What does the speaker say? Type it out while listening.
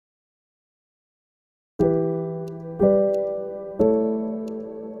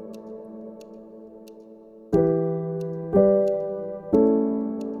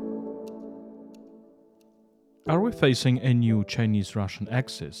we facing a new Chinese-Russian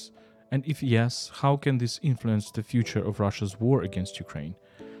axis? And if yes, how can this influence the future of Russia's war against Ukraine?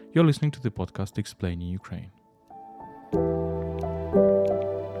 You're listening to the podcast Explaining Ukraine.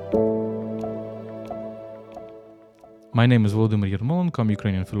 My name is Volodymyr Yermolenko. I'm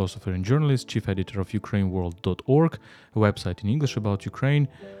Ukrainian philosopher and journalist, chief editor of UkraineWorld.org, a website in English about Ukraine.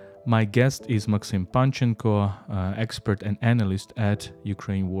 My guest is Maxim Panchenko, expert and analyst at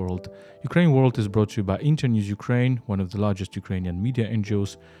Ukraine World. Ukraine World is brought to you by Internews Ukraine, one of the largest Ukrainian media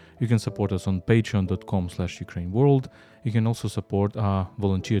NGOs. You can support us on patreon.com/UkraineWorld. You can also support our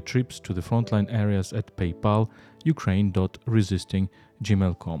volunteer trips to the frontline areas at PayPal,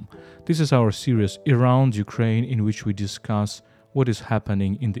 ukraine.resisting@gmail.com. This is our series Around Ukraine, in which we discuss what is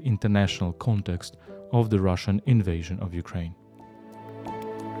happening in the international context of the Russian invasion of Ukraine.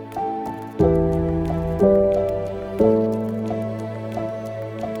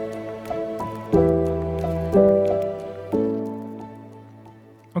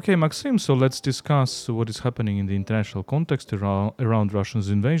 Okay, Maxim, so let's discuss what is happening in the international context around Russia's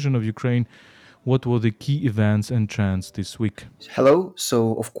invasion of Ukraine. What were the key events and trends this week? Hello.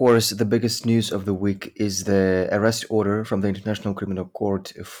 So, of course, the biggest news of the week is the arrest order from the International Criminal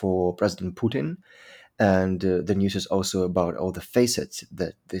Court for President Putin. And the news is also about all the facets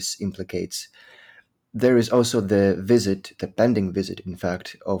that this implicates. There is also the pending visit, in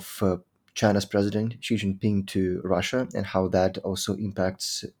fact, of China's President Xi Jinping to Russia and how that also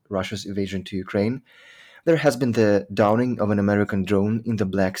impacts Russia's invasion to Ukraine. There has been the downing of an American drone in the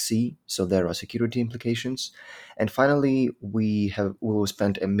Black Sea, so there are security implications. And finally, we will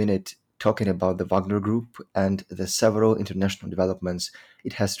spend a minute talking about the Wagner Group and the several international developments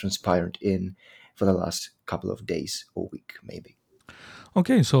it has transpired in for the last couple of days or week, maybe.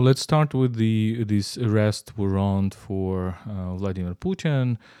 Okay, so let's start with this arrest warrant for Vladimir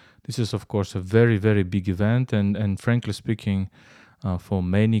Putin. This is, of course, a very, very big event, and frankly speaking, for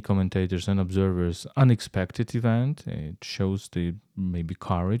many commentators and observers, unexpected event. It shows the maybe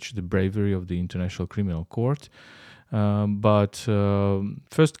courage, the bravery of the International Criminal Court. But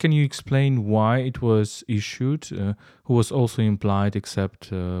first, can you explain why it was issued? Who was also implied except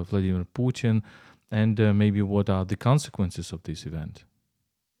Vladimir Putin? And maybe what are the consequences of this event?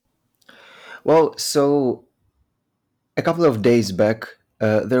 Well, so a couple of days back,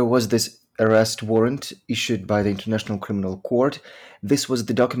 there was this arrest warrant issued by the International Criminal Court. This was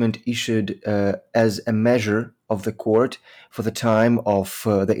the document issued as a measure of the court for the time of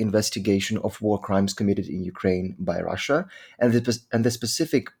the investigation of war crimes committed in Ukraine by Russia. And the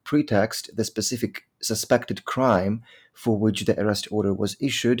specific pretext, the specific suspected crime for which the arrest order was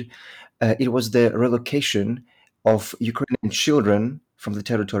issued, it was the relocation of Ukrainian children from the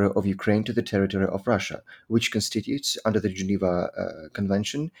territory of Ukraine to the territory of Russia, which constitutes, under the Geneva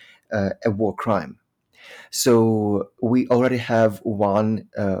Convention, a war crime. So we already have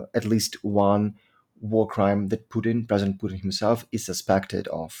at least one war crime that President Putin himself, is suspected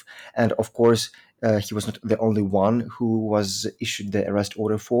of. And of course, he was not the only one who was issued the arrest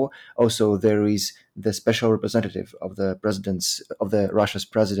order for. Also, there is the special representative of the Russia's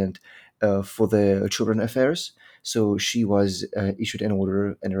president for the children affairs. So she was issued an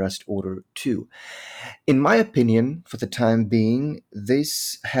arrest order too. In my opinion, for the time being,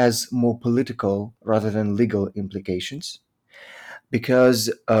 this has more political rather than legal implications because,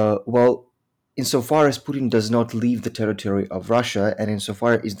 insofar as Putin does not leave the territory of Russia, and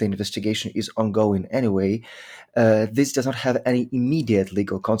insofar as the investigation is ongoing anyway, this does not have any immediate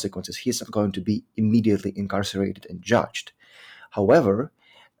legal consequences. He is not going to be immediately incarcerated and judged. However,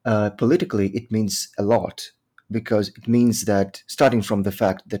 politically, it means a lot because it means that, starting from the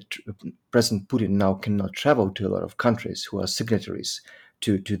fact that President Putin now cannot travel to a lot of countries who are signatories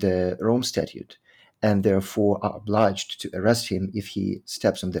to the Rome Statute, and therefore are obliged to arrest him if he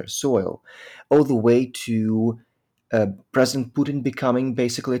steps on their soil, all the way to President Putin becoming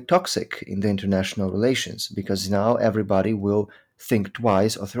basically toxic in the international relations, because now everybody will think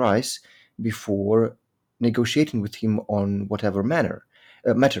twice or thrice before negotiating with him on whatever matter,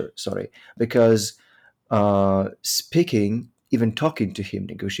 because speaking, even talking to him,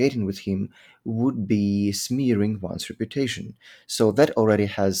 negotiating with him, would be smearing one's reputation. So that already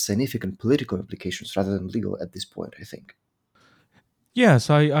has significant political implications rather than legal at this point, I think. Yes,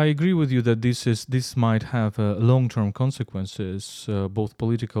 I agree with you that this might have long-term consequences, both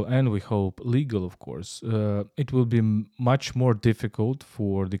political and, we hope, legal, of course. It will be much more difficult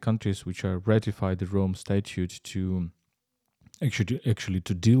for the countries which are ratified the Rome Statute to actually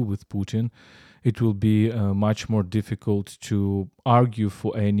to deal with Putin. It will be much more difficult to argue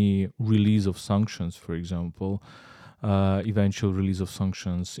for any release of sanctions, for example. eventual release of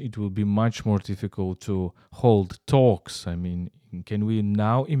sanctions, it will be much more difficult to hold talks. I mean, can we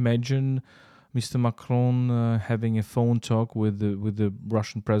now imagine Mr. Macron having a phone talk with the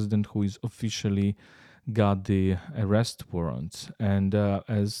Russian president, who is officially got the arrest warrant? And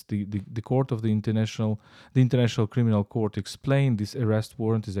as the court of the International Criminal Court explained, this arrest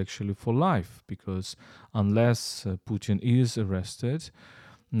warrant is actually for life, because unless Putin is arrested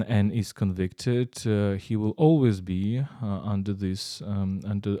and is convicted, he will always be under this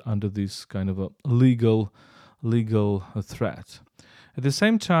kind of a legal threat. At the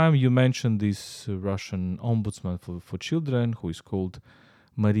same time, you mentioned this Russian ombudsman for children, who is called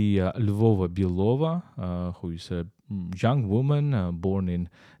Maria Lvova Belova, who is a young woman born in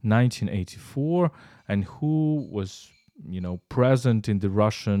 1984, and who was, present in the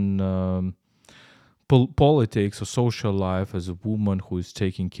Russian politics or social life as a woman who is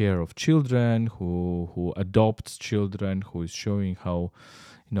taking care of children, who adopts children, who is showing how,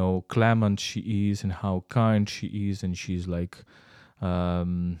 clement she is and how kind she is, and she's like,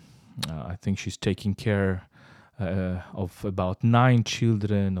 I think she's taking care of about 9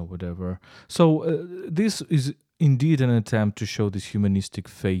 children or whatever. So this is indeed an attempt to show this humanistic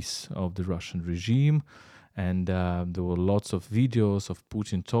face of the Russian regime. And there were lots of videos of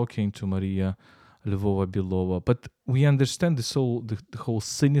Putin talking to Maria Lvova Belova. But we understand the whole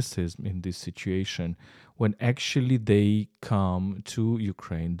cynicism in this situation, when actually they come to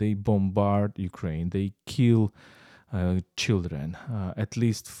Ukraine, they bombard Ukraine, they kill children. At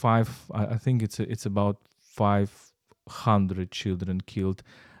least 5, I think it's about 500 children killed,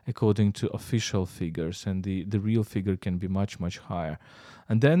 according to official figures, and the real figure can be much, much higher.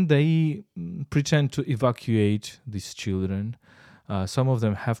 And then they pretend to evacuate these children. Some of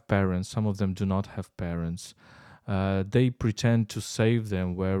them have parents, some of them do not have parents. They pretend to save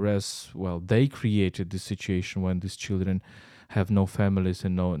them, whereas, well, they created the situation when these children have no families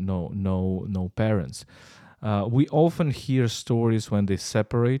and no parents. We often hear stories when they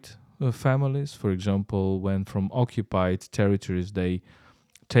separate families. For example, when from occupied territories they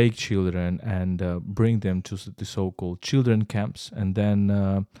take children and bring them to the so-called children camps, and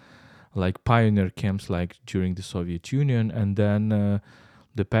then like pioneer camps like during the Soviet Union, and then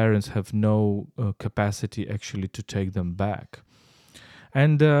the parents have no capacity actually to take them back.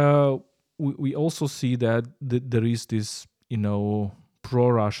 And we also see that there is this,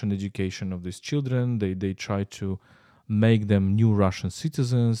 pro-Russian education of these children. They try to make them new Russian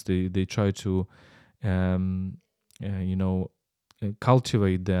citizens. They try to,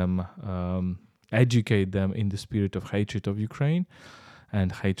 cultivate them, educate them in the spirit of hatred of Ukraine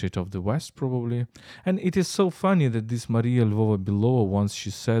and hatred of the West, probably. And it is so funny that this Maria Lvova Belova, once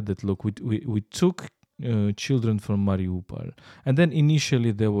she said that, look, we took children from Mariupol, and then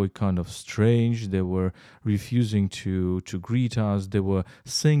initially they were kind of strange. They were refusing to greet us. They were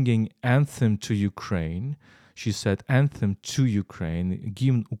singing anthem to Ukraine. She said anthem to Ukraine,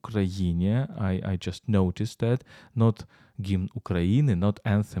 Gimn Ukraine. I just noticed that, not Gimn Ukraine, not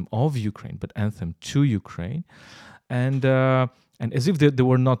anthem of Ukraine, but anthem to Ukraine. And as if they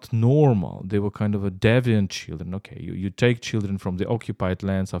were not normal. They were kind of a deviant children. Okay, you take children from the occupied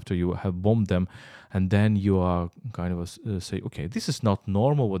lands after you have bombed them, and then you are kind of say, okay, this is not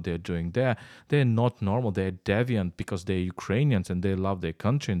normal what they're doing there. They're not normal. They're deviant because they're Ukrainians and they love their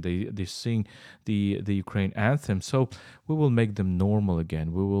country and they sing the Ukraine anthem. So we will make them normal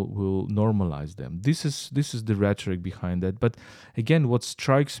again. We'll normalize them. This is the rhetoric behind that. But again, what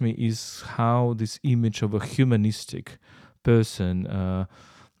strikes me is how this image of a humanistic person,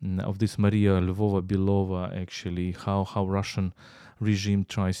 of this Maria Lvova Belova, actually, how Russian regime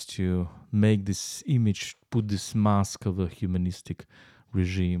tries to make this image, put this mask of a humanistic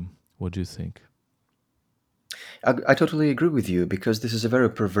regime. What do you think? I totally agree with you, because this is a very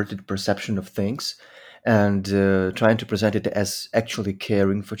perverted perception of things, and trying to present it as actually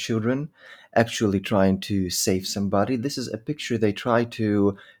caring for children, actually trying to save somebody. This is a picture they try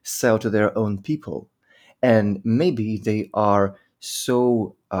to sell to their own people. And maybe they are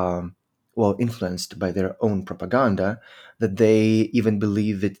so well influenced by their own propaganda that they even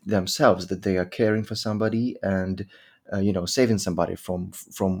believe it themselves, that they are caring for somebody and saving somebody from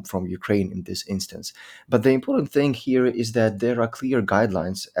Ukraine in this instance. But the important thing here is that there are clear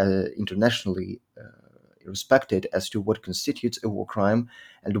guidelines internationally respected as to what constitutes a war crime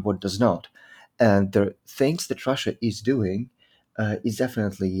and what does not. And the things that Russia is doing is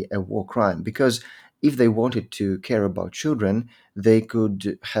definitely a war crime, because if they wanted to care about children, they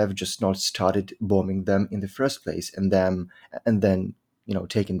could have just not started bombing them in the first place, and then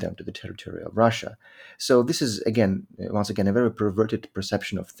taking them to the territory of Russia. So this is once again a very perverted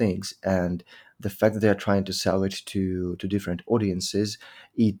perception of things, and the fact that they are trying to sell it to different audiences,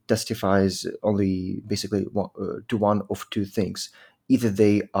 it testifies only basically to one of two things: either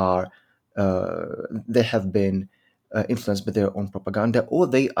they have been influenced by their own propaganda, or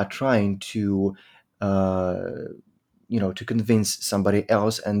they are trying to uh, to convince somebody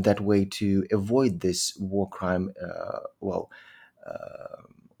else, and that way to avoid this war crime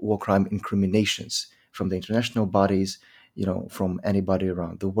incriminations from the international bodies, from anybody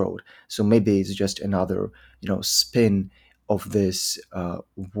around the world. So maybe it's just another, spin of this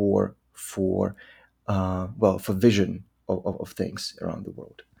war for vision of things around the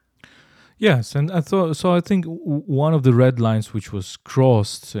world. Yes, and I thought so. I think one of the red lines which was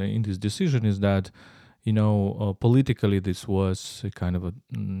crossed in this decision is that, politically this was a kind of a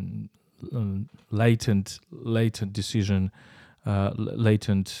latent decision,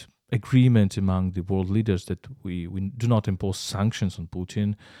 latent agreement among the world leaders that we do not impose sanctions on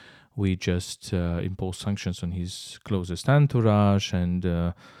Putin. We just impose sanctions on his closest entourage,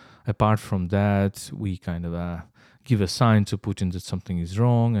 and apart from that, we kind of give a sign to Putin that something is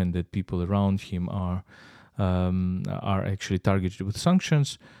wrong and that people around him are actually targeted with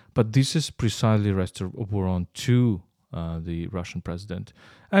sanctions. But this is precisely arrest warrant to the Russian president,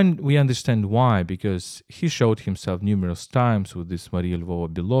 and we understand why, because he showed himself numerous times with this Maria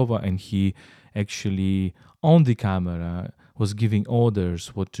Lvova-Belova, and he actually on the camera was giving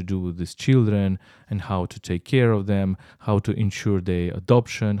orders what to do with these children and how to take care of them, how to ensure their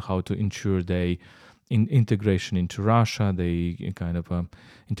adoption, how to ensure their integration into Russia, the kind of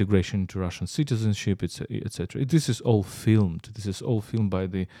integration into Russian citizenship, etc. This is all filmed. This is all filmed by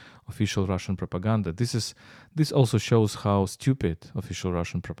the official Russian propaganda. This also shows how stupid official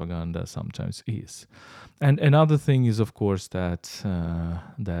Russian propaganda sometimes is. And another thing is, of course, that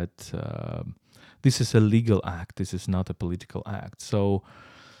this is a legal act. This is not a political act. So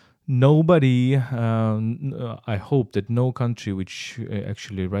nobody, I hope that no country which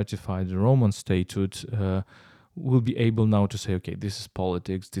actually ratified the Roman Statute will be able now to say, okay, this is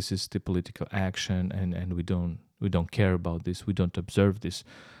politics, this is the political action, and we don't care about this, we don't observe this.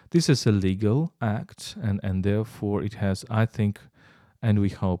 This is a legal act, and therefore it has, I think, and we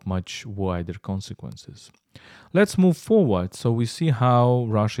hope, much wider consequences. Let's move forward. So we see how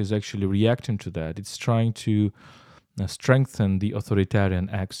Russia is actually reacting to that. It's trying to strengthen the authoritarian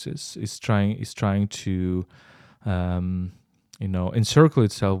axis. Is trying to encircle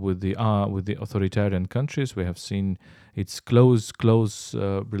itself with the authoritarian countries. We have seen its close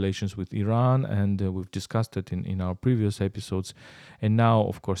relations with Iran, and we've discussed it in our previous episodes. And now,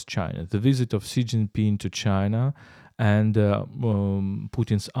 of course, China. The visit of Xi Jinping to China and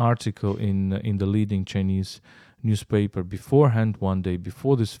Putin's article in the leading Chinese newspaper beforehand, one day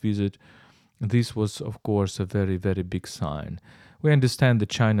before this visit. This was, of course, a very, very big sign. We understand that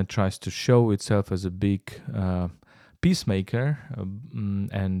China tries to show itself as a big peacemaker,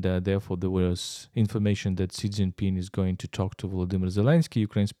 and therefore there was information that Xi Jinping is going to talk to Volodymyr Zelensky,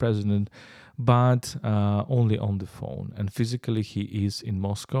 Ukraine's president, but only on the phone. And physically he is in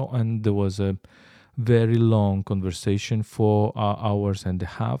Moscow, and there was a very long conversation for hours and a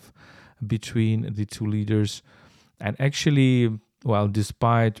half between the two leaders. And actually, well,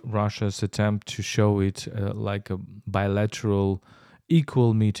 despite Russia's attempt to show it like a bilateral,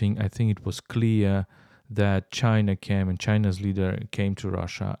 equal meeting, I think it was clear that China came and China's leader came to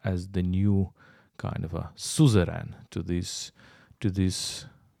Russia as the new kind of a suzerain to this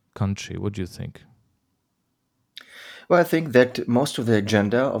country. What do you think? Well, I think that most of the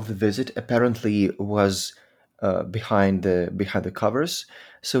agenda of the visit apparently was behind the covers,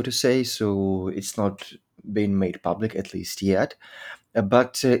 so to say. So it's not been made public, at least yet.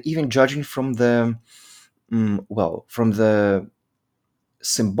 But even judging from from the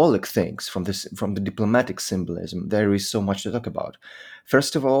symbolic things, from the diplomatic symbolism, there is so much to talk about.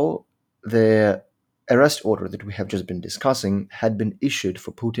 First of all, the arrest order that we have just been discussing had been issued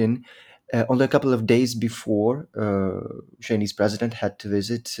for Putin only a couple of days before Chinese president had to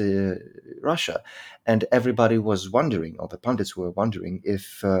visit Russia, and everybody was wondering, or the pundits were wondering,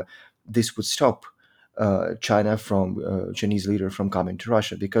 if this would stop China from Chinese leader from coming to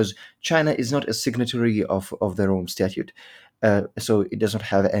Russia, because China is not a signatory of the Rome Statute, so it does not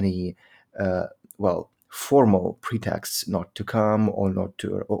have any formal pretexts not to come or not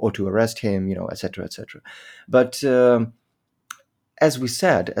to or to arrest him, etc., etc. But as we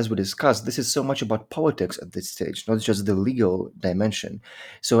discussed, this is so much about politics at this stage, not just the legal dimension.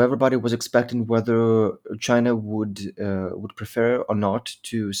 So everybody was expecting whether China would prefer or not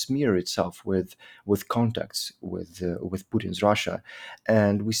to smear itself with contacts with Putin's Russia,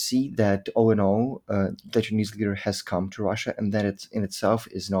 and we see that all in all, the Chinese leader has come to Russia, and that it in itself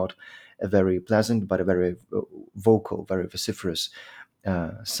is not a very pleasant but a very vocal, very vociferous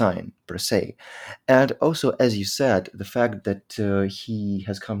sign per se. And also, as you said, the fact that he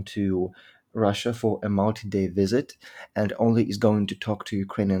has come to Russia for a multi-day visit and only is going to talk to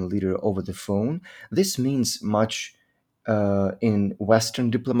Ukrainian leader over the phone. This means much in Western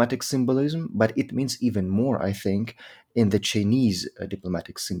diplomatic symbolism, but it means even more, I think, in the Chinese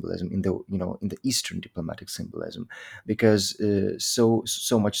diplomatic symbolism, in the in the Eastern diplomatic symbolism, because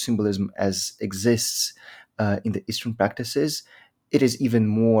so much symbolism as exists in the Eastern practices, it is even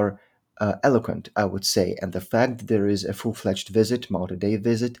more eloquent, I would say. And the fact that there is a full-fledged visit, multi-day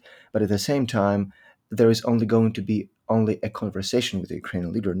visit, but at the same time, there is only going to be only a conversation with the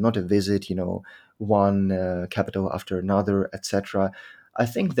Ukrainian leader, not a visit, one capital after another, etc. I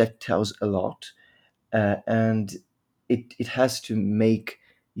think that tells a lot, and it has to make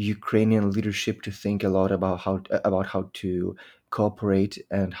Ukrainian leadership to think a lot about how to cooperate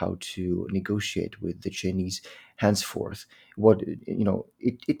and how to negotiate with the Chinese henceforth. What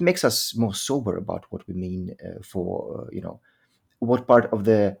it makes us more sober about what we mean for what part of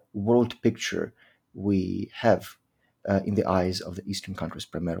the world picture we have in the eyes of the Eastern countries,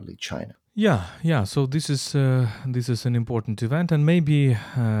 primarily China. Yeah, yeah. So this is an important event, and maybe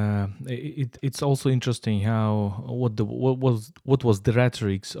it's also interesting how what was the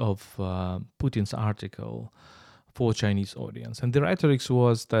rhetorics of Putin's article for Chinese audience, and the rhetorics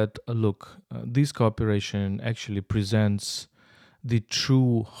was that look, this cooperation actually presents the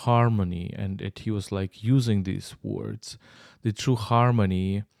true harmony, and that he was like using these words, the true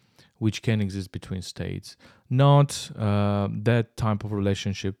harmony which can exist between states, not that type of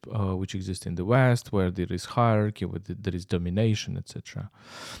relationship which exists in the West, where there is hierarchy, where there is domination, etc.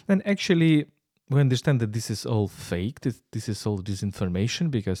 And actually, we understand that this is all fake. This is all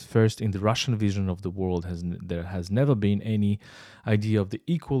disinformation, because first, in the Russian vision of the world, there has never been any idea of the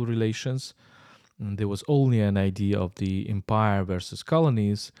equal relations. There was only an idea of the empire versus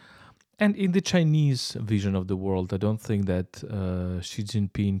colonies. And in the Chinese vision of the world, I don't think that Xi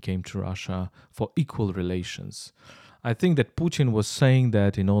Jinping came to Russia for equal relations. I think that Putin was saying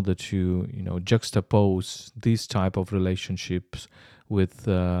that in order to, juxtapose this type of relationships with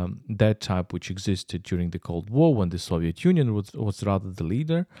that type which existed during the Cold War, when the Soviet Union was rather the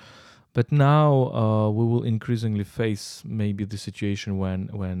leader. But now we will increasingly face maybe the situation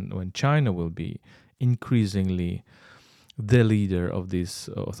when China will be increasingly the leader of this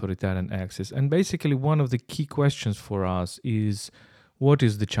authoritarian axis. And basically, one of the key questions for us is, what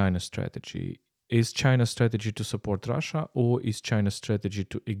is the China strategy? Is China's strategy to support Russia, or is China's strategy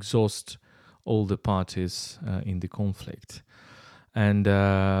to exhaust all the parties in the conflict? And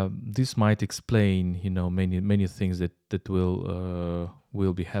this might explain, many things that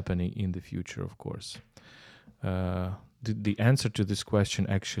will be happening in the future. Of course, the answer to this question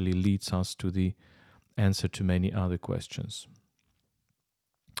actually leads us to the answer to many other questions.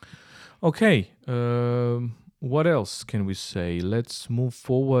 Okay, what else can we say? Let's move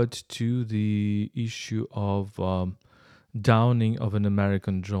forward to the issue of downing of an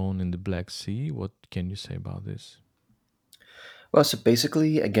American drone in the Black Sea. What can you say about this? Well, so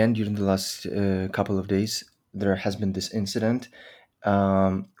basically, again, during the last couple of days, there has been this incident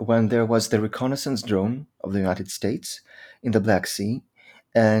when there was the reconnaissance drone of the United States in the Black Sea,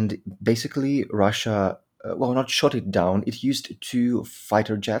 and basically Russia, well, not shot it down. It used two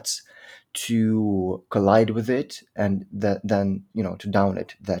fighter jets to collide with it, and then to down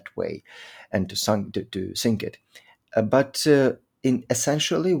it that way, and to sink it. But in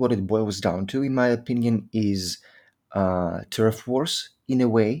essentially, what it boils down to, in my opinion, is turf wars in a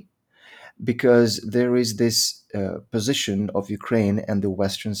way, because there is this position of Ukraine and the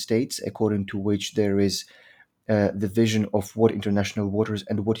Western states, according to which there is the vision of what international waters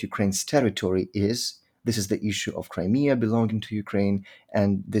and what Ukraine's territory is. This is the issue of Crimea belonging to Ukraine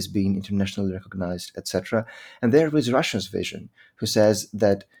and this being internationally recognized, etc. And there is Russia's vision, who says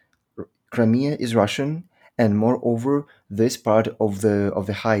that Crimea is Russian, and moreover, this part of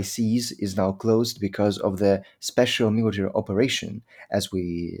the high seas is now closed because of the special military operation, as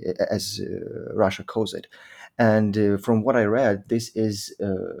Russia calls it. And from what I read, this is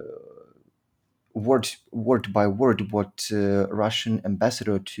word by word what Russian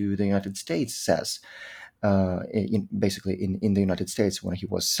ambassador to the United States says. Basically in the United States, when he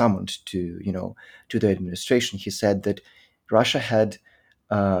was summoned to the administration, he said that Russia had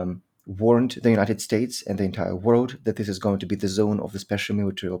warned the United States and the entire world that this is going to be the zone of the special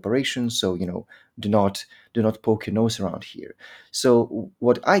military operation. So do not poke your nose around here. So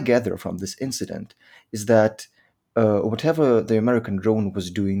what I gather from this incident is that whatever the American drone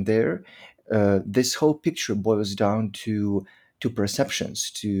was doing there, this whole picture boils down to to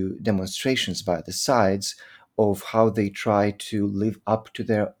perceptions, to demonstrations by the sides of how they try to live up to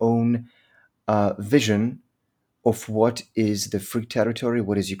their own vision of what is the free territory,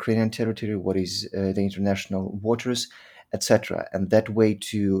 what is Ukrainian territory, what is the international waters, etc. And that way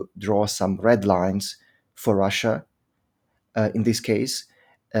to draw some red lines for Russia in this case,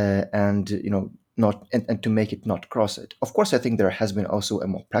 and not and to make it not cross it. Of course, I think there has been also a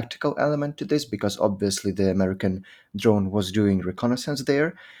more practical element to this because obviously the American drone was doing reconnaissance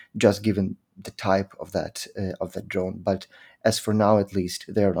there, just given the type of that drone. But as for now, at least,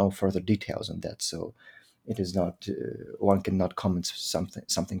 there are no further details on that, so it is not one cannot comment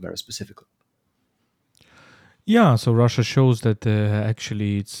something very specifically. Yeah, so Russia shows that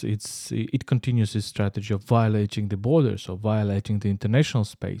actually it continues its strategy of violating the borders, of violating the international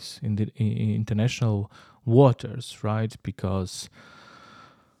space in the international waters, right? Because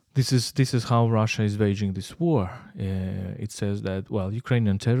this is how Russia is waging this war. It says that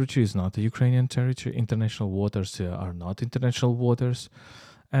Ukrainian territory is not a Ukrainian territory. International waters are not international waters.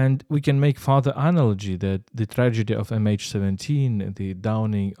 And we can make further analogy that the tragedy of MH17, the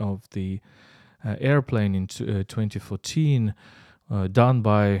downing of the airplane in 2014, done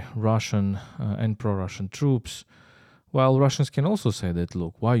by Russian and pro-Russian troops. While Russians can also say that,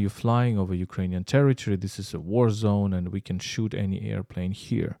 look, why are you flying over Ukrainian territory? This is a war zone and we can shoot any airplane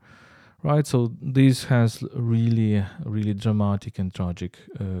here. Right? So this has really, really dramatic and tragic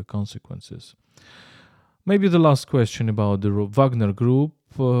consequences. Maybe the last question about the Wagner Group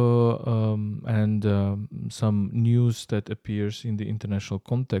and some news that appears in the international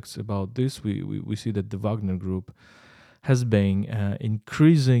context about this. We see that the Wagner Group has been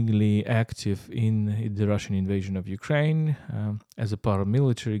increasingly active in the Russian invasion of Ukraine as a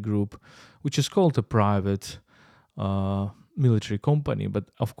paramilitary group, which is called a private military company.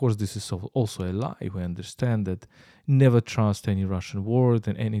 But of course, this is also a lie. We understand that never trust any Russian word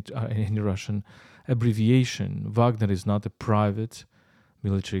and any Russian abbreviation. Wagner is not a private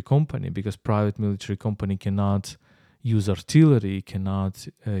military company because private military company cannot use artillery, cannot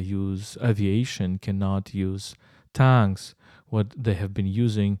use aviation, cannot use tanks. What they have been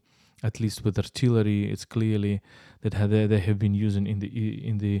using, at least with artillery, it's clearly that they have been using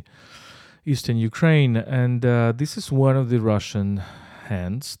in the eastern Ukraine, and this is one of the Russian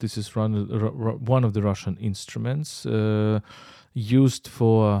hands. This is one of the Russian instruments used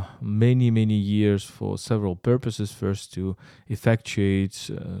for many years for several purposes. First, to effectuate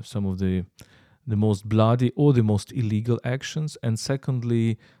some of the most bloody or the most illegal actions, and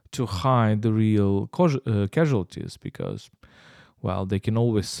secondly, to hide the real casualties, because they can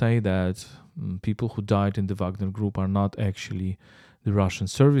always say that people who died in the Wagner Group are not actually the Russian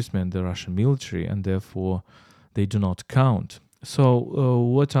servicemen, the Russian military, and therefore they do not count. So,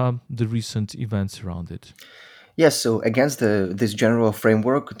 what are the recent events around it? Yes, so against this general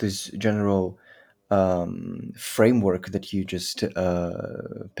framework, this general framework that you just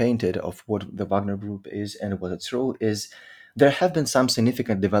painted of what the Wagner Group is and what its role is, there have been some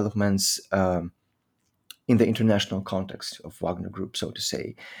significant developments in the international context of Wagner Group, so to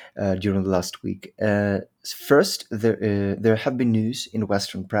say, during the last week. First, there have been news in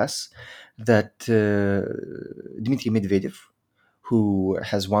Western press that Dmitry Medvedev, who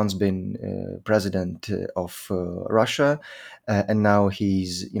has once been president of Russia, and now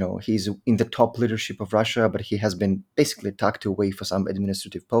he's in the top leadership of Russia, but he has been basically tucked away for some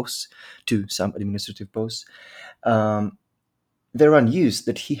administrative posts. Um, there are news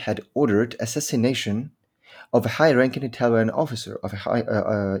that he had ordered assassination of a high-ranking Italian officer, if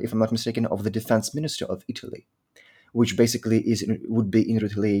I'm not mistaken, of the defense minister of Italy, which basically would be in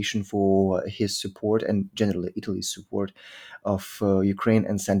retaliation for his support and generally Italy's support of Ukraine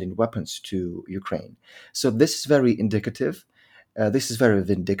and sending weapons to Ukraine. So this is very indicative. This is very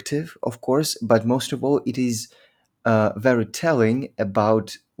vindictive, of course, but most of all, it is very telling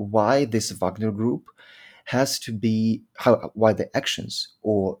about why this Wagner Group has to be why the actions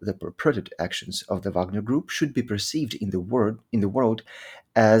or the purported actions of the Wagner Group should be perceived in the world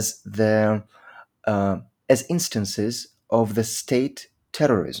as the as instances of the state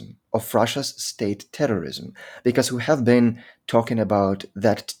terrorism, of Russia's state terrorism, because we have been talking about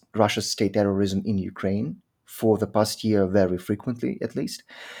that Russia's state terrorism in Ukraine for the past year very frequently, at least,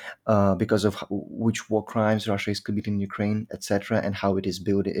 because of which war crimes Russia is committing in Ukraine, etc., and how it is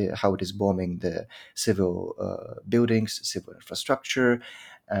bombing the civil buildings, civil infrastructure,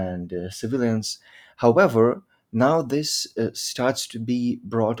 and civilians. However, now this starts to be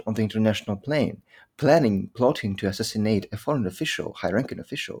brought on the international plane. Plotting to assassinate a foreign official, high-ranking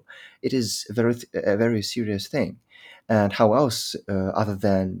official, it is a very serious thing. And how else, other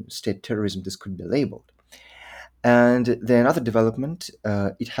than state terrorism, this could be labeled? And then another development,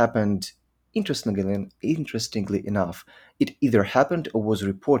 it happened interestingly enough, it either happened or was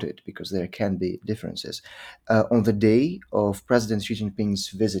reported, because there can be differences. On the day of President Xi Jinping's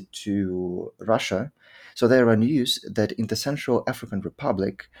visit to Russia, so there are news that in the Central African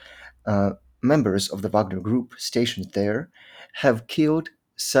Republic, uh, members of the Wagner Group stationed there have killed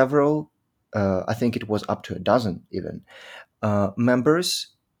several, I think it was up to a dozen even,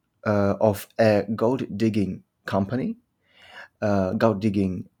 members of a gold digging company, gold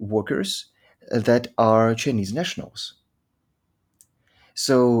digging workers that are Chinese nationals.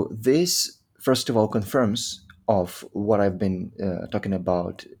 So this, first of all, confirms of what I've been talking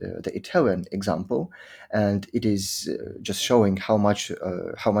about, the Italian example, and it is just showing how much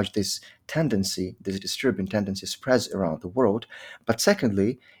this tendency, this disturbing tendency, spreads around the world. But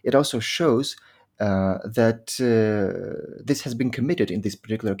secondly, it also shows that this has been committed in this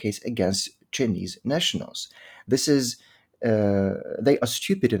particular case against Chinese nationals. This is they are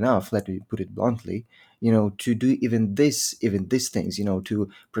stupid enough, let me put it bluntly, to do even these things, to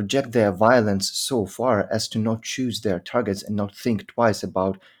project their violence so far as to not choose their targets and not think twice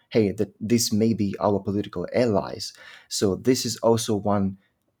about, hey, that this may be our political allies. So this is also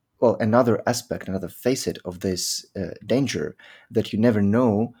another aspect, another facet of this danger, that you never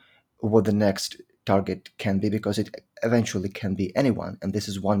know what the next target can be, because it eventually can be anyone, and this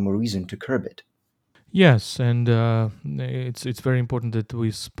is one more reason to curb it. Yes, and it's very important that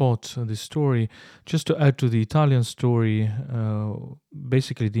we spot this story. Just to add to the Italian story,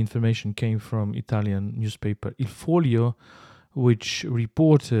 basically the information came from Italian newspaper Il Foglio, which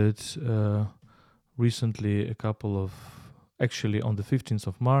reported recently, actually on the 15th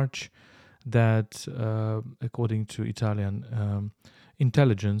of March, that according to Italian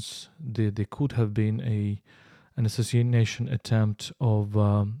intelligence, there could have been an assassination attempt of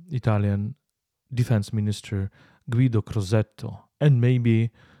Italian Defense Minister Guido Crosetto, and maybe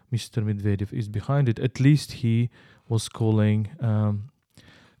Mr. Medvedev is behind it. At least he was calling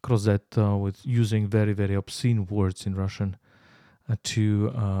Crosetto with using very, very obscene words in Russian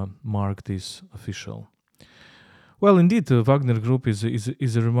to mark this official. Well, indeed, the Wagner Group is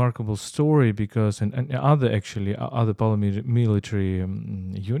a remarkable story, because and other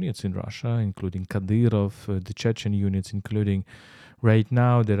paramilitary units in Russia, including Kadyrov, the Chechen units, including right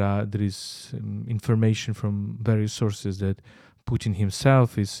now there is information from various sources that Putin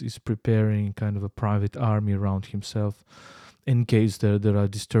himself is preparing kind of a private army around himself in case there are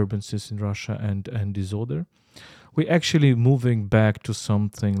disturbances in Russia and disorder. We're actually moving back to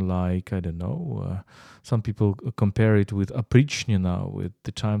something like, I don't know, some people compare it with Oprichny now, with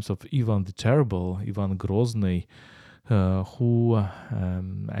the times of Ivan the Terrible, Ivan Grozny, who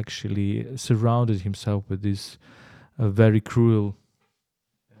actually surrounded himself with these very cruel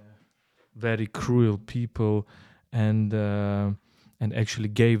people, and actually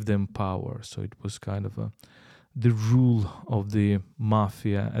gave them power. So it was kind of the rule of the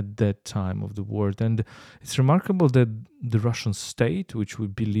mafia at that time of the world. And it's remarkable that the Russian state, which we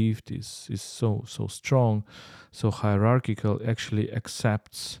believed is so strong, so hierarchical, actually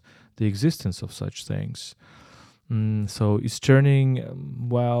accepts the existence of such things. So it's turning,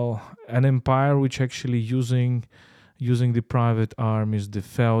 an empire which actually using the private armies, the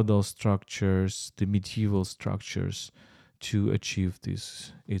feudal structures, the medieval structures to achieve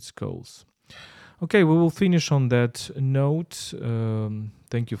its goals. Okay, we will finish on that note.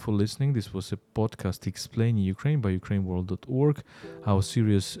 Thank you for listening. This was a podcast explaining Ukraine by ukraineworld.org, our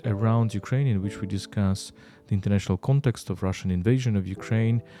series around Ukraine, in which we discuss the international context of Russian invasion of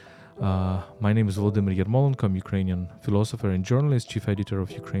Ukraine. My name is Volodymyr Yermolenko. I'm Ukrainian philosopher and journalist, chief editor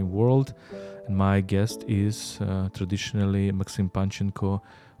of Ukraine World. And my guest is traditionally Maxim Panchenko,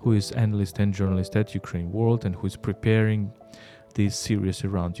 who is analyst and journalist at Ukraine World and who is preparing this series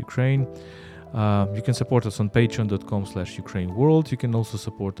around Ukraine. You can support us on patreon.com/UkraineWorld. You can also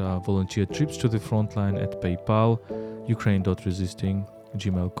support our volunteer trips to the front line at PayPal,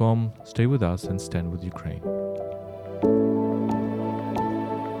 ukraine.resisting@gmail.com. Stay with us and stand with Ukraine.